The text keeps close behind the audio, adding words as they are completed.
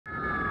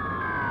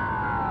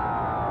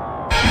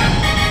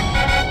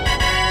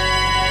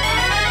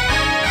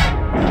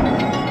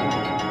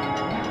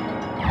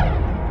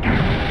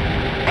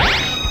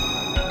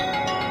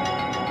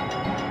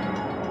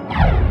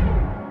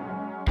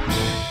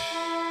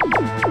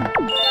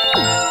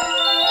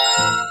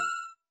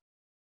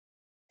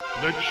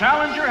The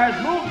challenger has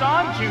moved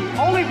on to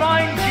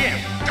Olivine Gym.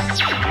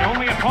 The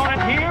only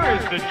opponent here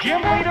is the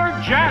gym leader,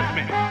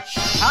 Jasmine.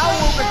 How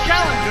will the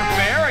challenger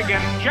fare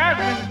against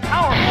Jasmine's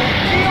powerful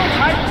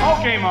Steel-type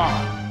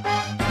Pokémon?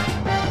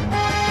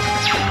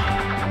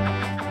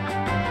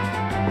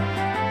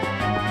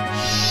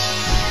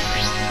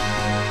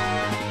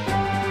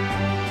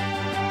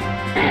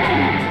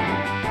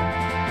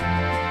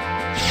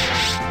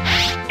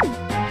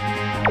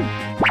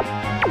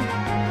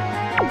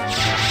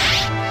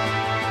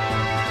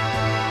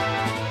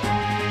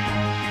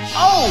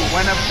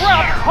 An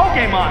abrupt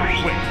Pokémon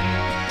switch.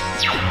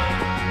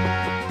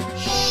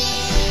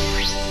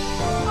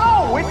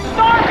 Oh, it's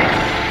starting!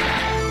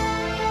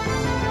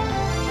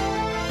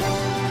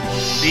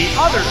 The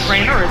other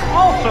trainer is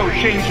also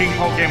changing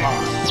Pokémon.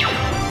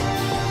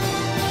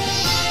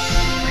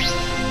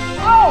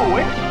 Oh,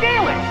 it's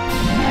scaling!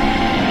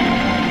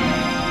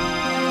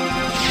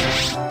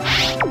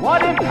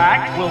 What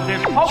impact will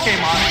this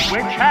Pokémon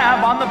switch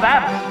have on the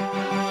battle?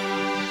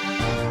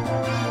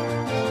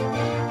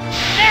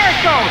 There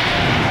it goes!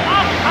 A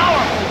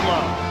powerful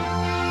blow!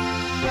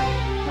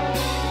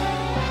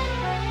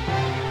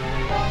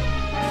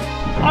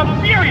 A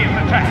furious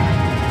attack!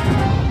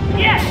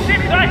 Yes,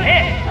 it's a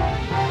hit!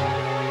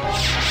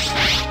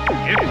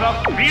 It's a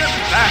fierce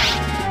battle!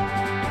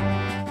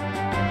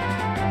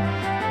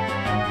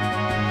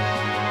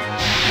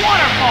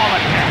 Waterfall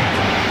attack!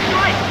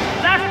 Right,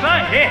 that's a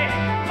hit!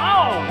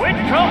 Oh, it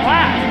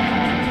collapsed!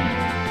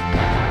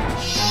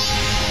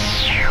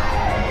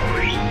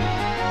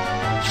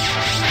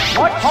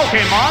 What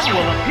Pokémon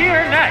will appear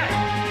next?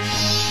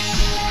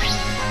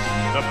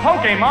 The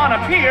Pokémon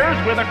appears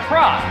with a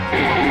cry.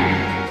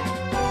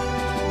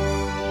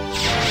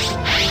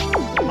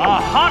 A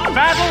hot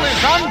battle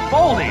is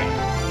unfolding.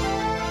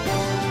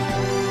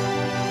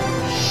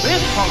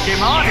 This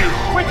Pokémon is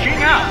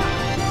switching out.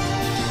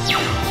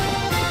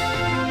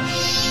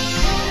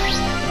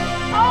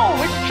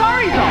 Oh, it's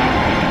Charizard!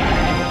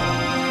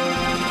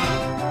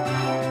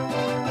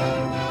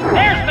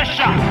 There's the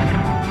shot!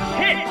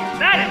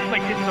 That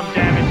inflicted some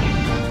damage.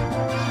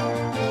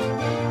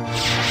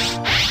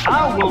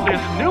 How will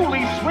this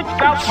newly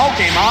switched out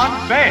Pokémon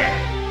fare?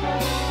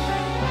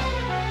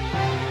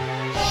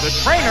 The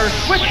trainer's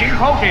switching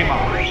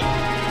Pokémon.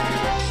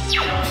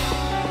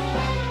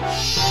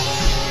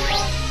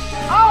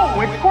 Oh,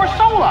 it's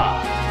Corsola!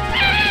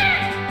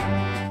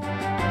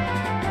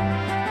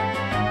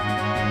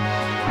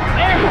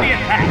 There's the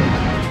attack.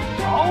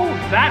 Oh,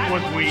 that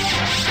was weak.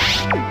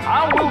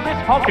 How will this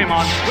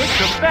Pokémon switch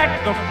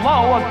affect the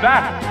flow of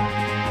battle?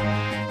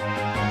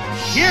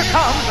 Here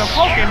comes a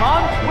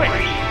Pokémon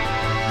switch.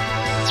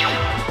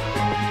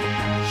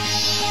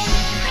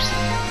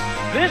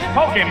 This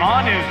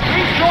Pokémon is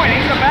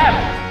rejoining the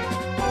battle.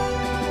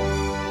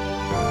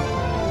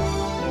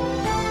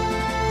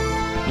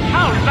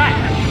 How's that?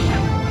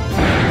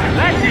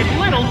 That did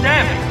little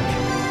damage.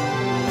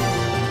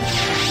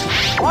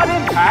 What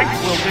impact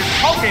will this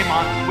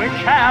Pokémon switch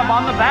have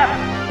on the battle?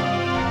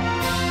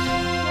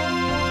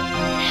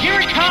 Here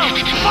it comes!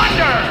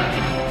 Thunder!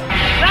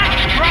 That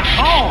struck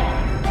home!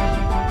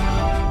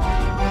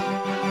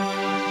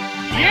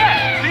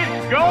 Yes,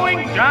 it's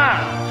going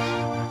down!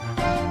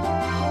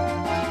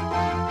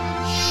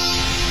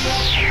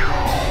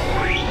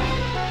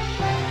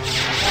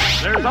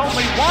 There's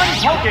only one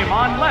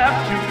Pokémon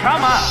left to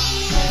come out.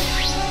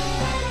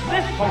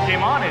 This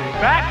Pokémon is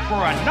back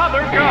for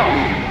another go.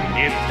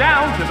 It's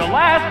down to the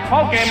last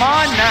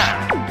Pokémon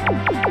now.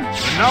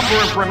 The number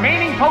of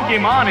remaining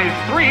Pokémon is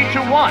 3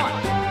 to 1.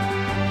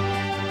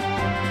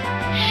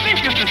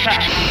 Vicious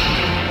attack!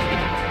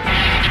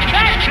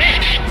 That's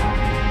it!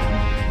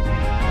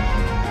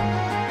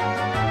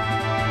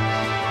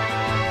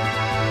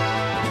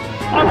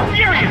 A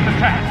furious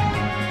attack!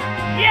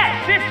 Yes,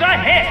 it's a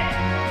hit!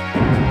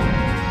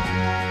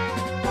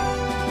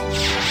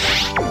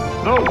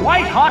 The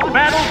white-hot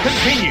battle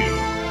continues.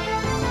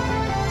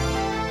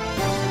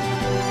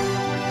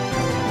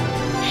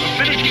 The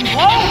finishing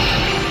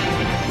blow?